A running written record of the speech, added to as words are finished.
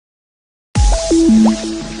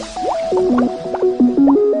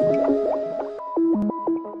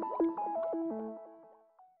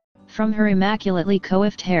From her immaculately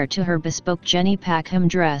coiffed hair to her bespoke Jenny Packham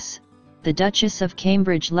dress, the Duchess of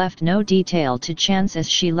Cambridge left no detail to chance as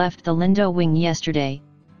she left the Lindo wing yesterday,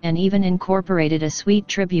 and even incorporated a sweet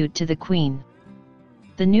tribute to the Queen.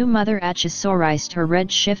 The new mother accessorized her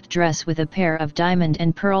red shift dress with a pair of diamond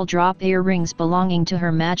and pearl drop earrings belonging to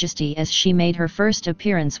Her Majesty as she made her first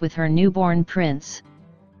appearance with her newborn prince.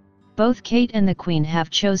 Both Kate and the Queen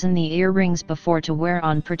have chosen the earrings before to wear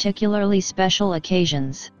on particularly special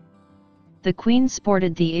occasions. The Queen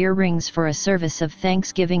sported the earrings for a service of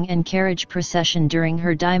thanksgiving and carriage procession during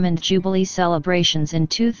her Diamond Jubilee celebrations in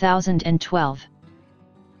 2012.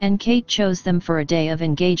 And Kate chose them for a day of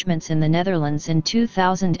engagements in the Netherlands in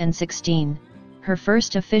 2016, her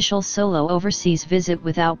first official solo overseas visit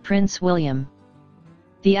without Prince William.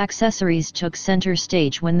 The accessories took center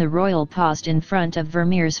stage when the royal paused in front of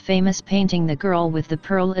Vermeer's famous painting The Girl with the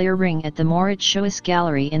Pearl Earring at the Mauritshuis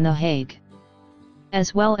Gallery in The Hague.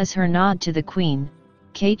 As well as her nod to the Queen,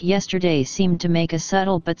 Kate yesterday seemed to make a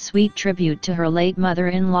subtle but sweet tribute to her late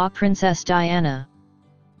mother-in-law Princess Diana.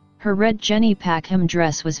 Her red Jenny Packham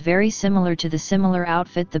dress was very similar to the similar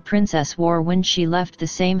outfit the princess wore when she left the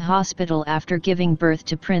same hospital after giving birth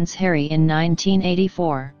to Prince Harry in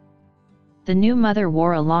 1984. The new mother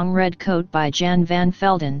wore a long red coat by Jan van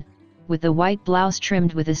Velden, with a white blouse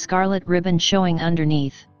trimmed with a scarlet ribbon showing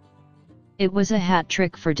underneath. It was a hat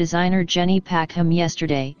trick for designer Jenny Packham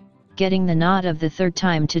yesterday, getting the nod of the third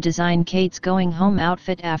time to design Kate's going-home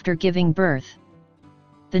outfit after giving birth.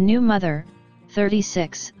 The new mother,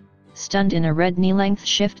 36, stunned in a red knee-length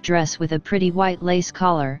shift dress with a pretty white lace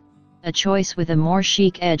collar, a choice with a more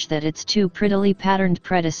chic edge than its two prettily patterned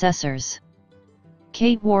predecessors.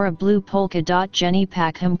 Kate wore a blue polka-dot Jenny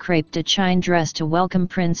Packham crepe de chine dress to welcome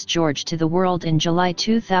Prince George to the world in July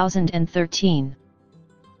 2013.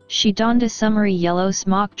 She donned a summery yellow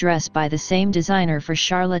smock dress by the same designer for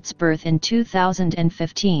Charlotte's birth in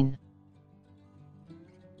 2015.